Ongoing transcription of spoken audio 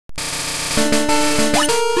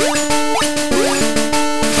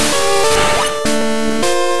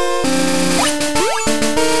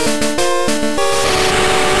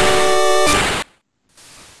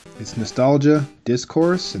Nostalgia,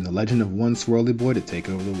 discourse, and the legend of one swirly boy to take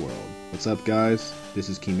over the world. What's up, guys? This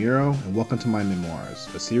is Kimiro, and welcome to my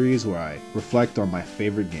Memoirs, a series where I reflect on my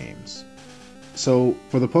favorite games. So,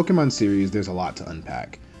 for the Pokemon series, there's a lot to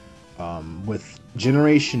unpack. With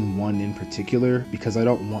Generation 1 in particular, because I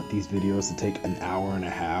don't want these videos to take an hour and a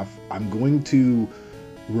half, I'm going to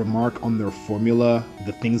remark on their formula,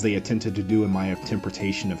 the things they attempted to do in my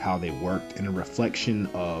interpretation of how they worked, and a reflection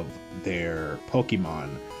of their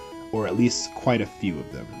Pokemon, or at least quite a few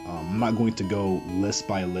of them. I'm not going to go list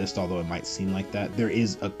by list, although it might seem like that. There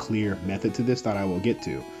is a clear method to this that I will get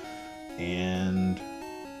to. And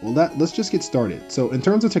well, let's just get started. So in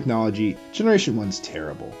terms of technology, Generation 1's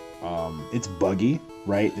terrible. It's buggy,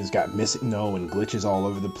 right? It's got missing no and glitches all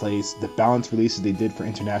over the place. The balance releases they did for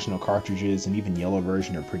international cartridges and even yellow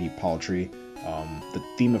version are pretty paltry. The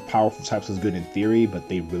theme of powerful types was good in theory, but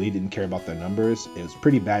they really didn't care about their numbers. It was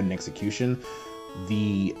pretty bad in execution.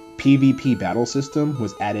 The PvP battle system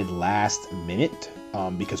was added last minute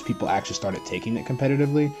because people actually started taking it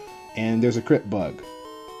competitively. And there's a crit bug.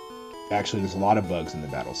 Actually, there's a lot of bugs in the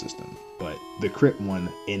battle system, but the crit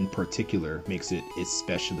one in particular makes it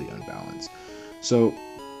especially unbalanced. So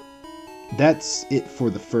that's it for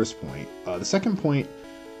the first point. The second point,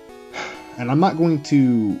 and I'm not going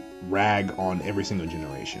to rag on every single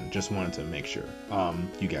generation, just wanted to make sure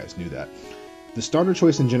you guys knew that. The starter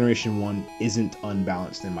choice in Generation 1 isn't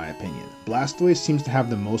unbalanced in my opinion. Blastoise seems to have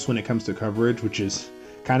the most when it comes to coverage, which is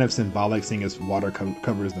kind of symbolic seeing as water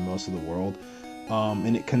covers the most of the world.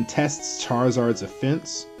 And it contests Charizard's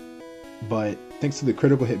offense, but thanks to the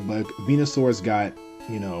critical hit bug, Venusaur's got,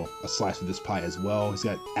 a slice of this pie as well. He's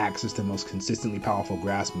got access to the most consistently powerful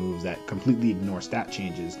grass moves that completely ignore stat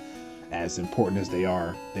changes, as important as they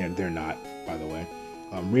are. They're not, by the way.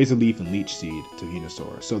 Razor Leaf and Leech Seed to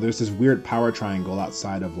Venusaur. So there's this weird power triangle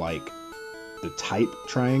outside of like the type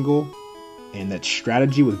triangle, and that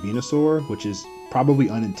strategy with Venusaur, which is probably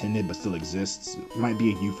unintended but still exists, might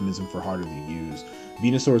be a euphemism for harder to use.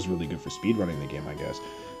 Venusaur is really good for speedrunning the game, I guess.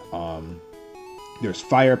 There's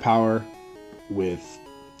firepower with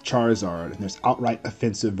Charizard, and there's outright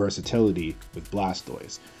offensive versatility with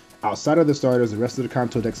Blastoise. Outside of the starters, the rest of the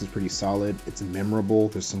Kanto Dex is pretty solid. It's memorable.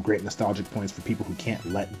 There's some great nostalgic points for people who can't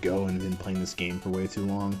let go and have been playing this game for way too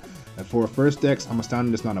long. And for a first Dex, I'm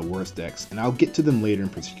astounded it's not a worse Dex, and I'll get to them later in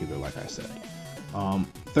particular, like I said.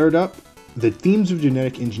 Third up, the themes of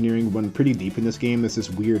genetic engineering run pretty deep in this game. There's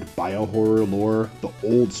this weird bio-horror lore. The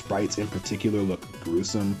old sprites in particular look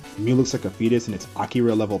gruesome. Mew looks like a fetus and it's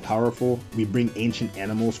Akira level powerful. We bring ancient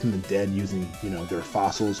animals from the dead using, their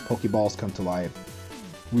fossils. Pokeballs come to life.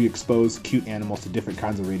 We expose cute animals to different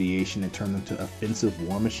kinds of radiation and turn them to offensive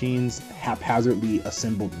war machines. Haphazardly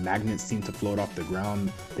assembled magnets seem to float off the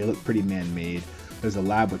ground. They look pretty man-made. There's a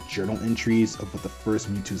lab with journal entries of the first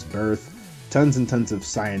Mewtwo's birth. Tons and tons of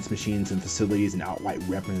science machines and facilities and outright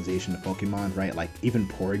representation of Pokemon, right? Like even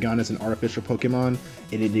Porygon is an artificial Pokemon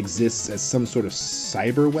and it exists as some sort of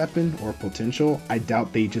cyber weapon or potential. I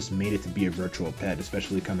doubt they just made it to be a virtual pet,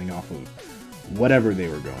 especially coming off of whatever they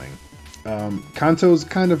were going. Kanto's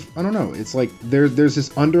kind of, I don't know, it's like there's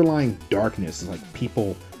this underlying darkness. It's like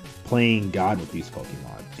people playing God with these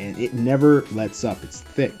Pokemon, and it never lets up. It's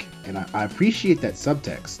thick, and I appreciate that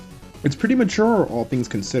subtext. It's pretty mature, all things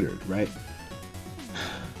considered, right?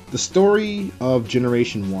 The story of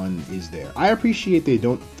Generation 1 is there. I appreciate they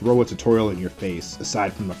don't throw a tutorial in your face,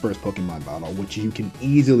 aside from the first Pokemon battle, which you can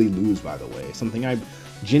easily lose, by the way. Something I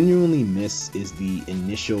genuinely miss is the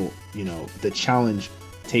initial, the challenge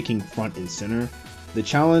taking front and center. The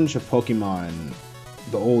challenge of Pokemon,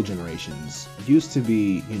 the old generations, used to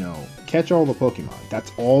be, catch all the Pokemon.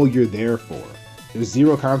 That's all you're there for. There's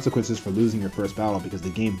zero consequences for losing your first battle because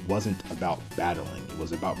the game wasn't about battling. It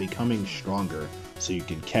was about becoming stronger so you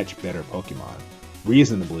can catch better Pokemon.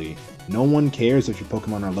 Reasonably, no one cares if your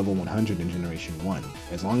Pokemon are level 100 in Generation 1.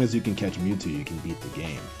 As long as you can catch Mewtwo, you can beat the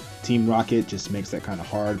game. Team Rocket just makes that kind of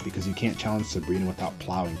hard because you can't challenge Sabrina without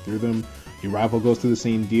plowing through them. Your rival goes through the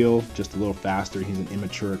same deal, just a little faster. He's an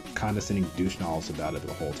immature, condescending douche knowledge about it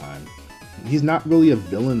the whole time. He's not really a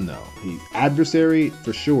villain though. He's adversary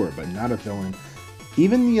for sure, but not a villain.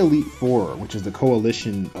 Even the Elite Four, which is the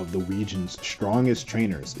coalition of the region's strongest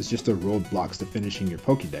trainers, is just a roadblocks to finishing your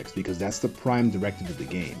Pokédex because that's the prime directive of the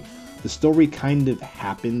game. The story kind of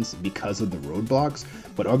happens because of the roadblocks,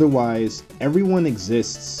 but otherwise, everyone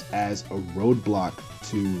exists as a roadblock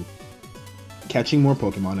to catching more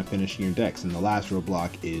Pokemon and finishing your decks. And the last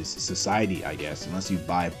roadblock is society, I guess. Unless you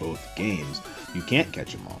buy both games, you can't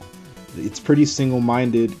catch them all. It's pretty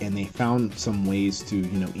single-minded, and they found some ways to,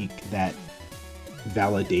 eke that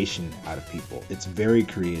validation out of people. It's very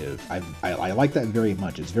creative. I like that very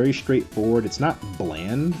much. It's very straightforward. It's not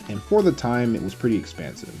bland, and for the time it was pretty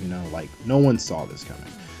expansive, you know, like no one saw this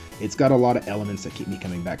coming. It's got a lot of elements that keep me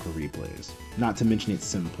coming back for replays, not to mention its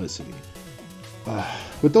simplicity.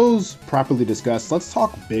 With those properly discussed, let's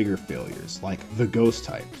talk bigger failures, like the ghost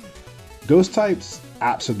type. Ghost types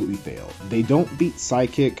absolutely fail. They don't beat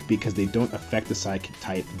Psychic because they don't affect the Psychic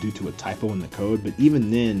type due to a typo in the code, but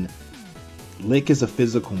even then, Lick is a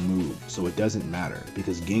physical move, so it doesn't matter,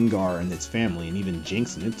 because Gengar and its family, and even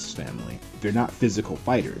Jinx and its family, they're not physical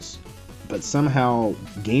fighters. But somehow,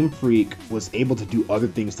 Game Freak was able to do other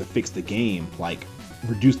things to fix the game, like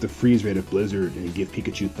reduce the freeze rate of Blizzard and give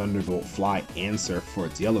Pikachu Thunderbolt, Fly, and Surf for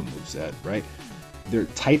its yellow moveset, right? Their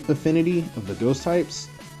type affinity of the ghost types,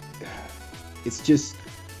 it's just,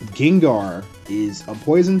 Gengar is a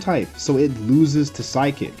poison type, so it loses to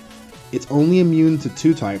Psychic. It's only immune to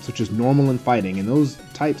 2 types, which is normal and fighting, and those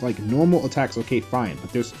types, like normal attacks, okay, fine,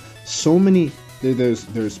 but there's so many,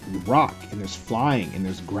 there's rock, and there's flying, and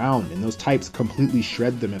there's ground, and those types completely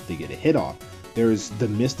shred them if they get a hit off. There's the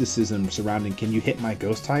mysticism surrounding, can you hit my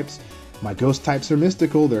ghost types? My ghost types are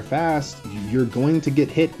mystical, they're fast, you're going to get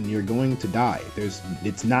hit and you're going to die.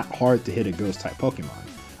 It's not hard to hit a ghost type Pokemon.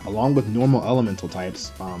 Along with normal elemental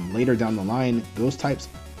types, later down the line, ghost types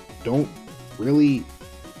don't really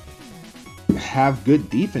have good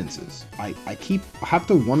defenses. I have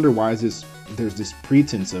to wonder why there's this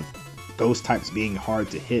pretense of ghost types being hard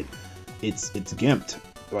to hit. It's gimped.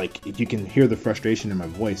 Like, if you can hear the frustration in my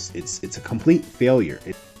voice, it's a complete failure.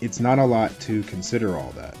 It's not a lot to consider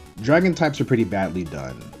all that. Dragon types are pretty badly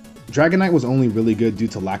done. Dragonite was only really good due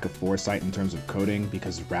to lack of foresight in terms of coding,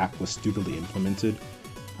 because Wrap was stupidly implemented.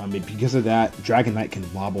 Because of that, Dragonite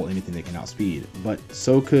can wobble anything that can outspeed, but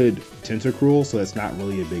so could Tentacruel, so that's not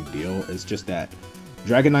really a big deal. It's just that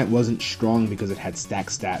Dragonite wasn't strong because it had stacked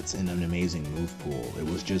stats and an amazing move pool. It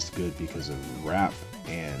was just good because of Wrap,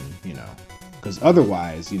 and, you know, because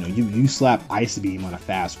otherwise, you know, you slap Ice Beam on a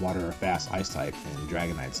fast water or fast ice type and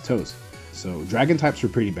Dragonite's toast. So Dragon types were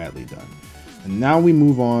pretty badly done. And now we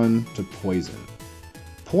move on to Poison.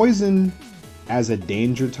 Poison as a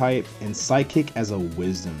danger type and Psychic as a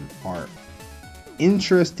wisdom are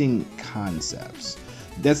interesting concepts.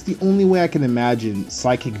 That's the only way I can imagine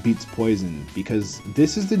Psychic beats Poison, because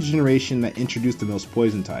this is the generation that introduced the most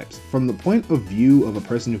poison types. From the point of view of a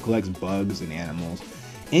person who collects bugs and animals,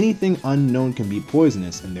 anything unknown can be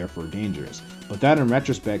poisonous and therefore dangerous. But that, in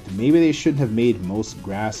retrospect, maybe they shouldn't have made most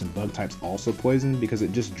grass and bug types also poison, because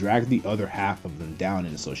it just dragged the other half of them down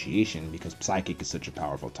in association, because Psychic is such a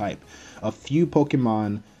powerful type. A few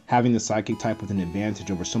Pokemon having the Psychic type with an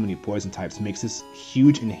advantage over so many poison types makes this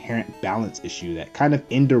huge inherent balance issue that kind of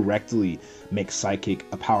indirectly makes Psychic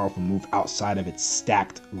a powerful move outside of its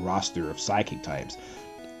stacked roster of Psychic types.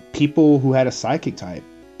 People who had a Psychic type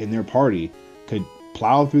in their party could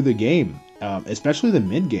plow through the game, especially the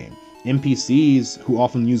mid game. NPCs who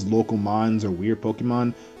often use local mons or weird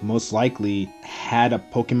Pokemon most likely had a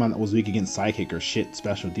Pokemon that was weak against Psychic or shit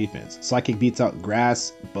special defense. Psychic beats out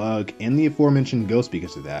Grass, Bug, and the aforementioned Ghost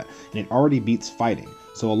because of that, and it already beats Fighting.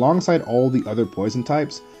 So alongside all the other poison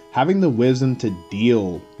types, having the wisdom to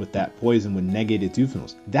deal with that poison would negate its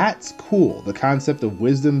defense. That's cool. The concept of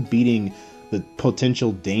wisdom beating the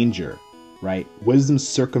potential danger, right? Wisdom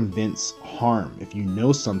circumvents harm. If you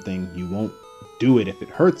know something, you won't do it if it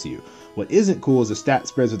hurts you. What isn't cool is the stat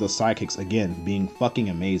spreads of those Psychics, again, being fucking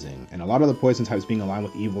amazing. And a lot of the poison types being aligned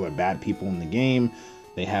with evil or bad people in the game.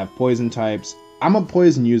 They have poison types. I'm a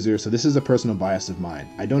poison user, so this is a personal bias of mine.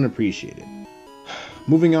 I don't appreciate it.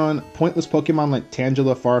 Moving on, pointless Pokemon like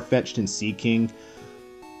Tangela, Farfetch'd, and Seaking,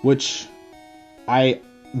 which I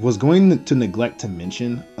was going to neglect to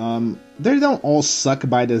mention. They don't all suck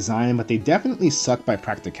by design, but they definitely suck by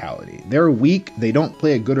practicality. They're weak, they don't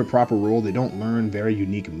play a good or proper role, they don't learn very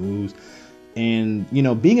unique moves, and, you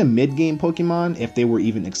know, being a mid-game Pokemon, if they were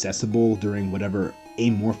even accessible during whatever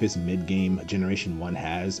amorphous mid-game Generation 1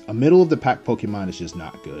 has, a middle-of-the-pack Pokemon is just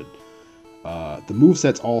not good. The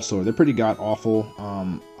movesets also, they're pretty god-awful.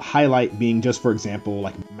 Highlight being, just for example,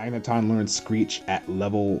 like Magneton learns Screech at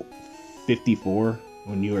level 54,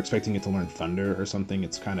 when you were expecting it to learn Thunder or something.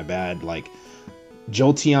 It's kind of bad. Like,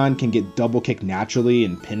 Jolteon can get double kick naturally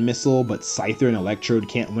and Pin Missile, but Scyther and Electrode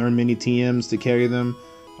can't learn many TMs to carry them.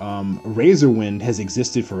 Razor Wind has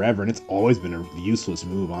existed forever, and it's always been a useless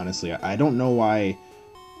move, honestly. I don't know why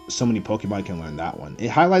so many Pokemon can learn that one. It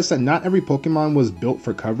highlights that not every Pokemon was built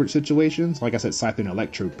for coverage situations. Like I said, Scyther and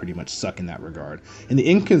Electrode pretty much suck in that regard. And the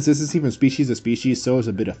inconsistency from species to species shows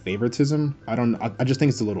a bit of favoritism. I just think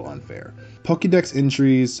it's a little unfair. Pokédex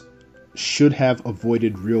entries should have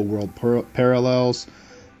avoided real world parallels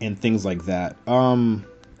and things like that.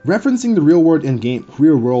 Referencing the real world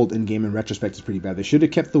in game in retrospect is pretty bad. They should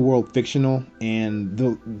have kept the world fictional,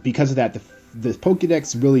 and because of that, the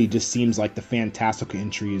Pokédex really just seems like the fantastical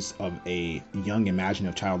entries of a young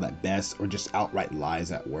imaginative child at best, or just outright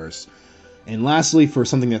lies at worst. And lastly, for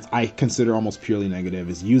something that I consider almost purely negative,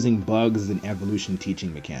 is using bugs as an evolution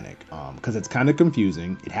teaching mechanic. Because it's kind of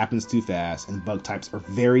confusing, it happens too fast, and bug types are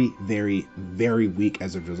very, very, very weak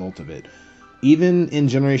as a result of it. Even in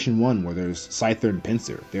Generation 1, where there's Scyther and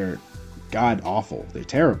Pinsir, they're god-awful, they're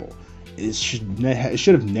terrible. It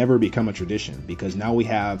should have never become a tradition, because now we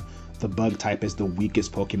have the bug type as the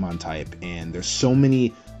weakest Pokemon type, and there's so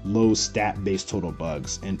many low stat-based total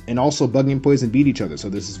bugs, and also Bug and Poison beat each other, so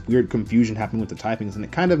there's this weird confusion happening with the typings, and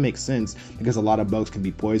it kind of makes sense, because a lot of bugs can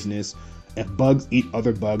be poisonous. If bugs eat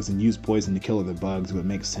other bugs and use poison to kill other bugs, it would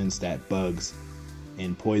make sense that bugs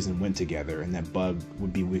and poison went together, and that bug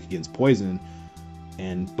would be weak against poison,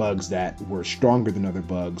 and bugs that were stronger than other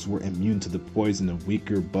bugs were immune to the poison of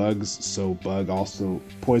weaker bugs, so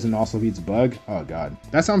poison also eats bug. Oh god,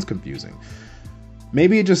 that sounds confusing.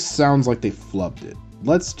 Maybe it just sounds like they flubbed it.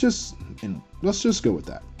 Let's just go with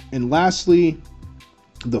that. And lastly,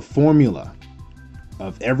 the formula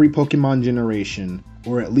of every Pokemon generation,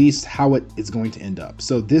 or at least how it is going to end up.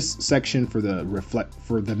 So this section for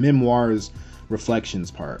the Memoirs reflections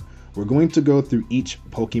part, we're going to go through each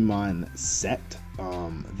Pokemon set.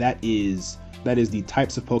 That is the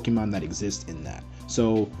types of Pokemon that exist in that.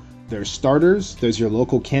 So there's starters, there's your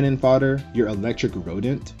local cannon fodder, your electric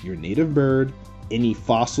rodent, your native bird, any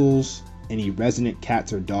fossils, any resident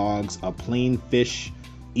cats or dogs, a plain fish,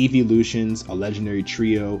 evolutions, a legendary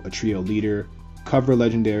trio, a trio leader, cover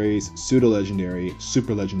legendaries, pseudo legendary,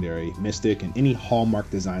 super legendary, mystic, and any hallmark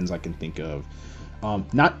designs I can think of.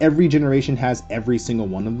 Not every generation has every single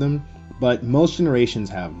one of them, but most generations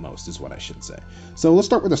have most, is what I should say. So let's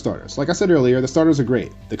start with the starters. Like I said earlier, the starters are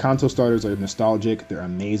great. The Kanto starters are nostalgic, they're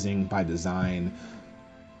amazing by design,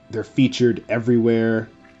 they're featured everywhere,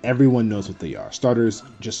 everyone knows what they are. Starters,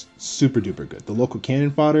 just super duper good. The local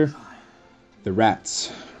cannon fodder, the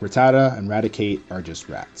rats. Rattata and Raticate are just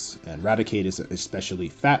rats, and Raticate is an especially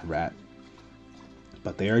fat rat,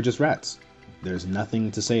 but they are just rats. There's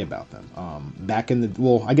nothing to say about them.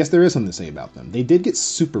 I guess there is something to say about them. They did get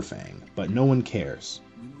Super Fang, but no one cares,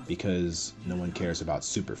 because no one cares about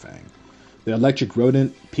Super Fang. The electric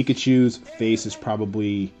rodent, Pikachu's face is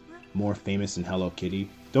probably more famous than Hello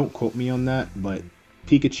Kitty. Don't quote me on that, but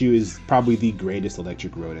Pikachu is probably the greatest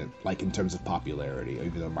electric rodent, like in terms of popularity,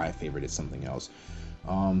 even though my favorite is something else.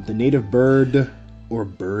 The native bird, or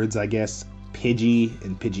birds I guess, Pidgey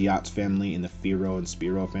and Pidgeot's family, and the Fearow and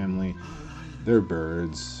Spearow family. They're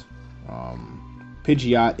birds.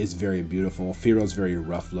 Pidgeot is very beautiful. Fearow's very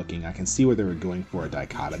rough looking. I can see where they were going for a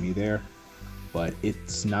dichotomy there, but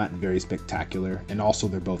it's not very spectacular. And also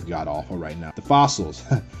they're both god awful right now. The fossils.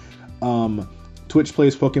 Twitch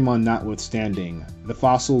plays Pokemon notwithstanding, the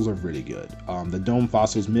fossils are really good. The Dome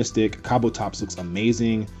fossil's Mystic, Kabutops looks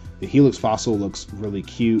amazing. The Helix fossil looks really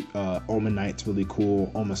cute. Omanite's really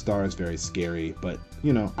cool. Omastar is very scary, but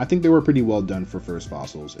you know, I think they were pretty well done for first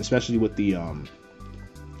fossils, especially with the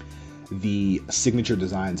signature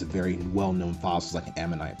designs of very well-known fossils like an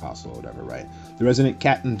Ammonite fossil or whatever, right? The resident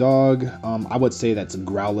cat and dog, I would say that's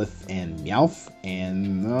Growlithe and Meowth,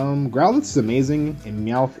 and Growlithe's amazing and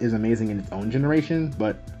Meowth is amazing in its own generation,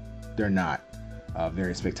 but they're not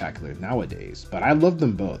very spectacular nowadays. But I love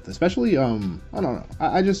them both, especially I don't know,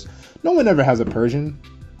 I just, no one ever has a Persian,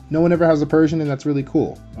 and that's really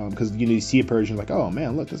cool, because you see a Persian like, oh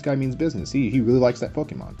man, look, this guy means business, he really likes that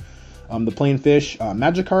Pokemon. The plain fish,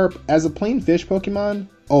 Magikarp as a plain fish Pokemon.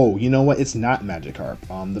 Oh, you know what? It's not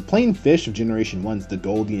Magikarp. The plain fish of Generation 1's the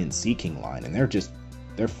Goldeen and Sea King line, and they're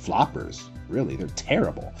floppers. Really, they're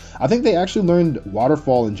terrible. I think they actually learned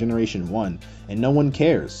Waterfall in Generation 1, and no one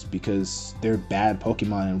cares because they're bad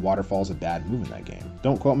Pokemon, and Waterfall's a bad move in that game.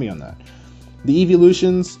 Don't quote me on that. The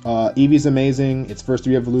evolutions, Eevee's amazing. Its first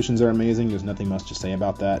 3 evolutions are amazing. There's nothing much to say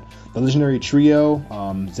about that. The legendary trio,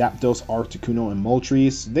 Zapdos, Articuno, and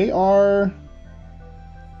Moltres, they are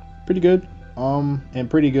pretty good. And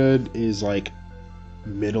pretty good is like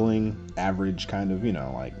middling, average kind of, you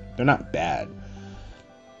know, like they're not bad.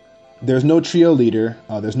 There's no trio leader.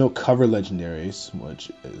 There's no cover legendaries,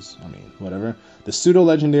 which is, I mean, whatever. The pseudo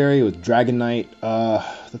legendary with Dragonite.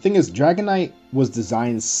 The thing is, Dragonite was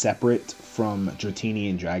designed separate from Dratini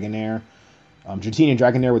and Dragonair. Dratini and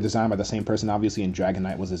Dragonair were designed by the same person, obviously, and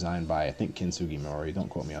Dragonite was designed by, I think, Kintsugi Mori. Don't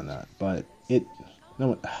quote me on that. But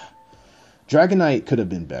Dragonite could have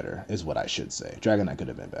been better, is what I should say. Dragonite could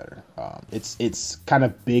have been better. It's kind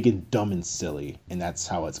of big and dumb and silly, and that's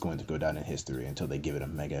how it's going to go down in history until they give it a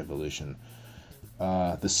Mega Evolution.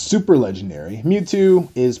 The super legendary Mewtwo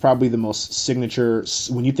is probably the most signature.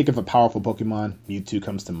 When you think of a powerful Pokemon, Mewtwo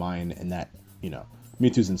comes to mind, and that,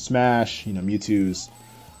 Mewtwo's in Smash. Mewtwo's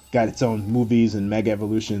got its own movies and Mega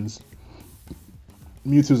Evolutions.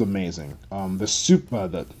 Mewtwo's amazing.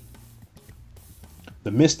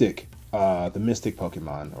 The Mystic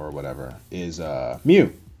Pokemon or whatever is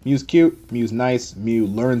Mew. Mew's cute. Mew's nice. Mew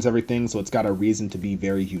learns everything, so it's got a reason to be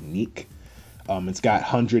very unique. It's got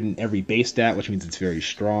 100 in every base stat, which means it's very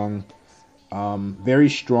strong. Very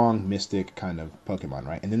strong Mystic kind of Pokemon,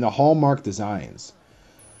 right? And then the Hallmark designs.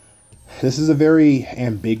 This is a very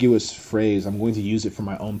ambiguous phrase. I'm going to use it for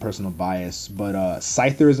my own personal bias, but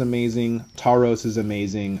Scyther is amazing. Tauros is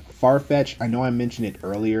amazing. Farfetch, I know I mentioned it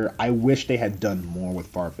earlier. I wish they had done more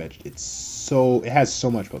with Farfetch. It has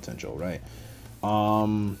so much potential, right?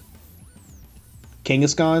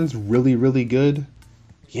 Kangaskhan's really, really good.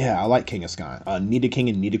 Yeah, I like Kangaskhan. Nidoking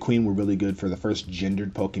and Nidoqueen were really good for the first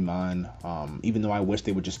gendered Pokemon, even though I wish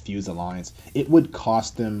they would just fuse the lines. It would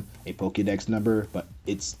cost them a Pokedex number, but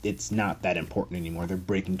it's not that important anymore. They're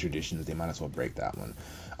breaking traditions. They might as well break that one.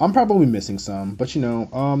 I'm probably missing some, but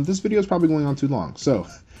this video is probably going on too long. So,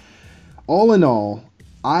 all in all,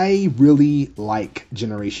 I really like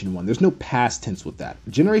Generation 1. There's no past tense with that.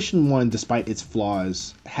 Generation 1, despite its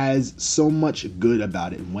flaws, has so much good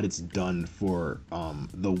about it and what it's done for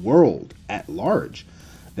the world at large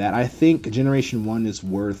that I think Generation 1 is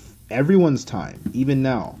worth everyone's time, even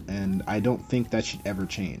now. And I don't think that should ever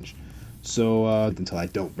change. So, until I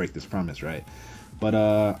don't break this promise, right? But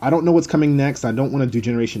I don't know what's coming next. I don't want to do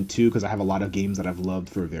Generation 2 because I have a lot of games that I've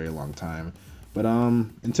loved for a very long time. But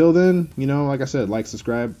until then, like I said, like,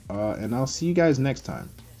 subscribe, and I'll see you guys next time.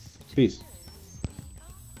 Peace.